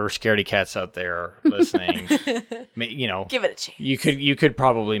any other scaredy cats out there are listening, Give it a chance. you could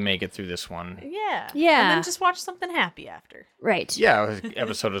probably make it through this one. Yeah. Yeah. And then just watch something happy after. Right. Yeah, an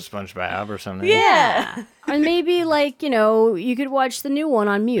episode of SpongeBob or something. Yeah. And maybe you could watch the new one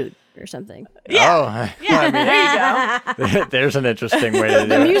on mute. or something. Yeah. Oh, Yeah, there you go. there's an interesting way to do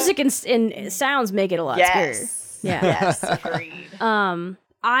The it. music and sounds make it a lot scarier. Yes. Yeah. Yes, agreed.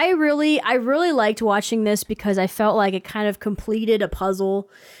 I really liked watching this because I felt like it kind of completed a puzzle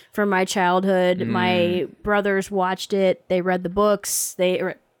from my childhood. My brothers watched it. They read the books. They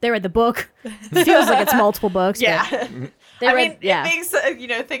read the book. Feels like it's multiple books. Yeah. But I mean, it makes,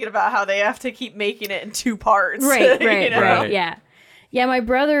 thinking about how they have to keep making it in 2 parts. Right. Right. Yeah. Yeah, my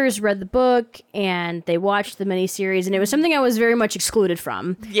brothers read the book and they watched the miniseries, and it was something I was very much excluded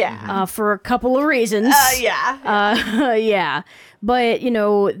from. Yeah. For a couple of reasons. Yeah. Yeah. But,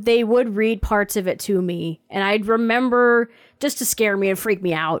 they would read parts of it to me, and I'd remember just to scare me and freak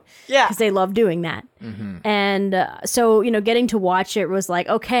me out. Yeah. Because they love doing that. Mm-hmm. And so, getting to watch it was like,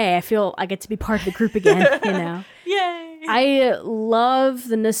 okay, I feel I get to be part of the group again, Yay. I love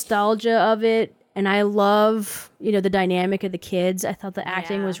the nostalgia of it, and I love, the dynamic of the kids. I thought the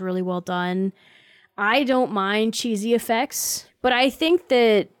acting was really well done. I don't mind cheesy effects, but I think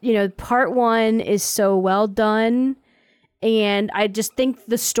that, part 1 is so well done. And I just think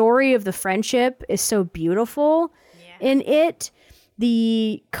the story of the friendship is so beautiful in it.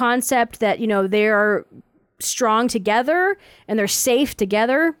 The concept that, they are strong together and they're safe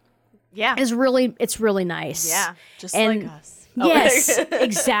together it's really nice. Yeah. Just And- like us. Yes,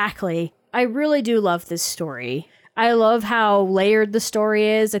 exactly. I really do love this story. I love how layered the story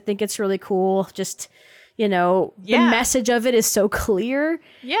is. I think it's really cool. Just, the message of it is so clear.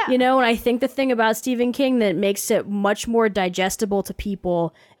 Yeah. And I think the thing about Stephen King that makes it much more digestible to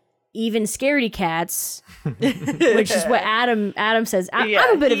people, even scaredy cats, which is what Adam says.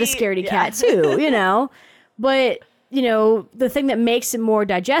 I'm a bit of a scaredy cat too, But, the thing that makes it more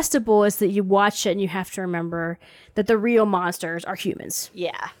digestible is that you watch it and you have to remember that the real monsters are humans.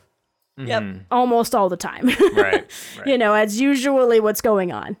 Yeah. Yep. Almost all the time. Right. That's usually what's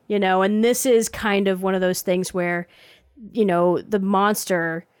going on, and this is kind of one of those things where, the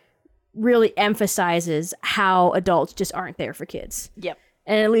monster really emphasizes how adults just aren't there for kids. Yep.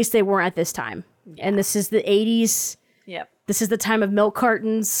 And at least they weren't at this time. And this is the 80s. Yep. This is the time of milk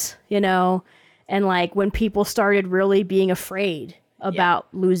cartons, and like when people started really being afraid about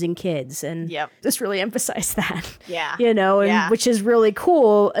losing kids, and this really emphasized that. Yeah. Which is really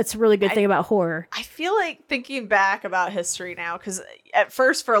cool. It's a really good thing about horror. I feel like thinking back about history now, because at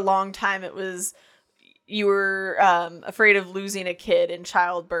first for a long time it was you were afraid of losing a kid in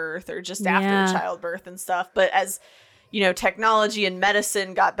childbirth or just after childbirth and stuff. But as technology and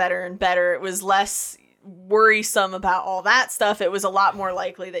medicine got better and better, it was less worrisome about all that stuff. It was a lot more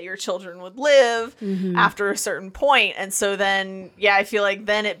likely that your children would live after a certain point. And so then, I feel like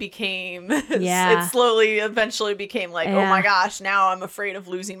then it became, it slowly eventually became like, oh my gosh, now I'm afraid of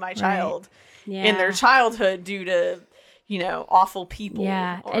losing my child in their childhood due to, awful people.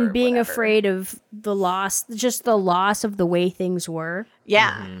 Yeah. or And being whatever. afraid of the loss of the way things were.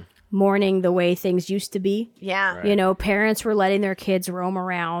 Yeah. Mourning the way things used to be. Yeah. Right. Parents were letting their kids roam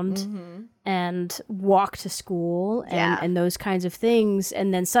around and walk to school and those kinds of things.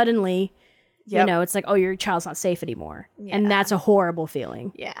 And then suddenly, it's like, oh, your child's not safe anymore. Yeah. And that's a horrible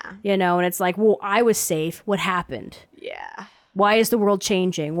feeling. Yeah. And it's like, well, I was safe. What happened? Yeah. Why is the world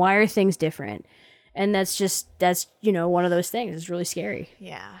changing? Why are things different? And that's one of those things. It's really scary.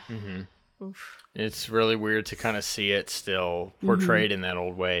 Yeah. It's really weird to kind of see it still portrayed in that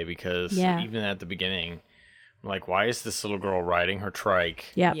old way, because even at the beginning, like, why is this little girl riding her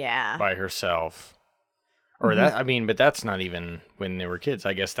trike Yeah. by herself? Or but that's not even when they were kids.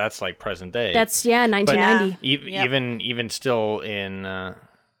 I guess that's like present day. That's 1990. Even still in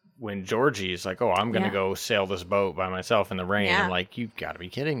when Georgie's like, oh, I'm gonna go sail this boat by myself in the rain. Yeah. I'm like, you've got to be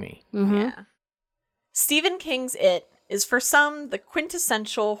kidding me. Yeah. Stephen King's It is for some the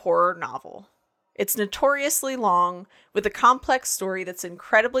quintessential horror novel. It's notoriously long, with a complex story that's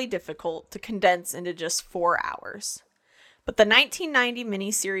incredibly difficult to condense into just 4 hours. But the 1990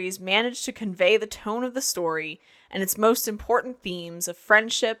 miniseries managed to convey the tone of the story and its most important themes of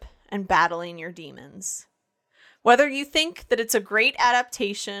friendship and battling your demons. Whether you think that it's a great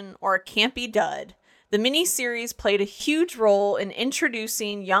adaptation or a campy dud, the miniseries played a huge role in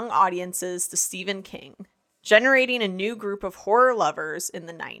introducing young audiences to Stephen King, generating a new group of horror lovers in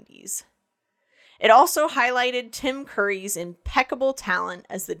the 90s. It also highlighted Tim Curry's impeccable talent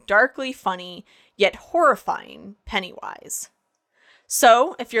as the darkly funny, yet horrifying Pennywise.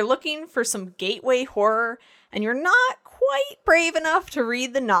 So, if you're looking for some gateway horror and you're not quite brave enough to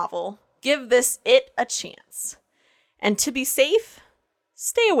read the novel, give this It a chance. And to be safe,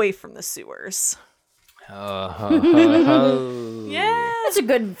 stay away from the sewers. Yeah. That's a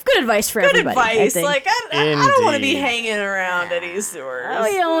good advice for Good everybody. I advice. think. Like, I don't want to be Indeed. hanging around Eddie's sewers. Oh,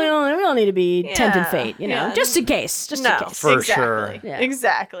 we don't need to be tempting fate, yeah. Just in case. Just No, in case. For exactly. sure. Yeah.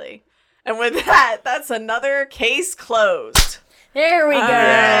 Exactly. And with that, that's another case closed. There we go. All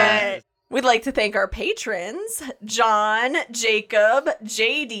right. We'd like to thank our patrons, John, Jacob,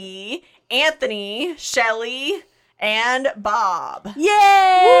 JD, Anthony, Shelly, and Bob.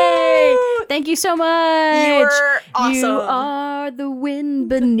 Yay! Thank you so much. You were awesome. You are the wind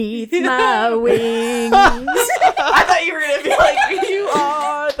beneath my wings. I thought you were going to be like, you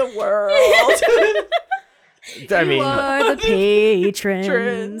are the world. I You mean, are the patrons.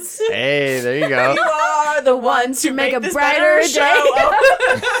 Patrons. hey, there you go. You are the ones who make a this brighter better show.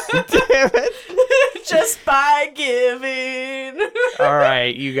 Damn it. Just by giving. All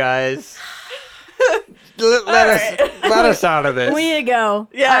right, you guys. Let us out of this. We need to go.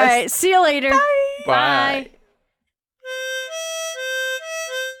 Yes. All right. See you later. Bye.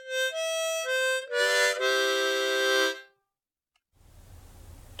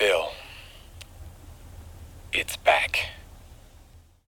 Bill, it's back.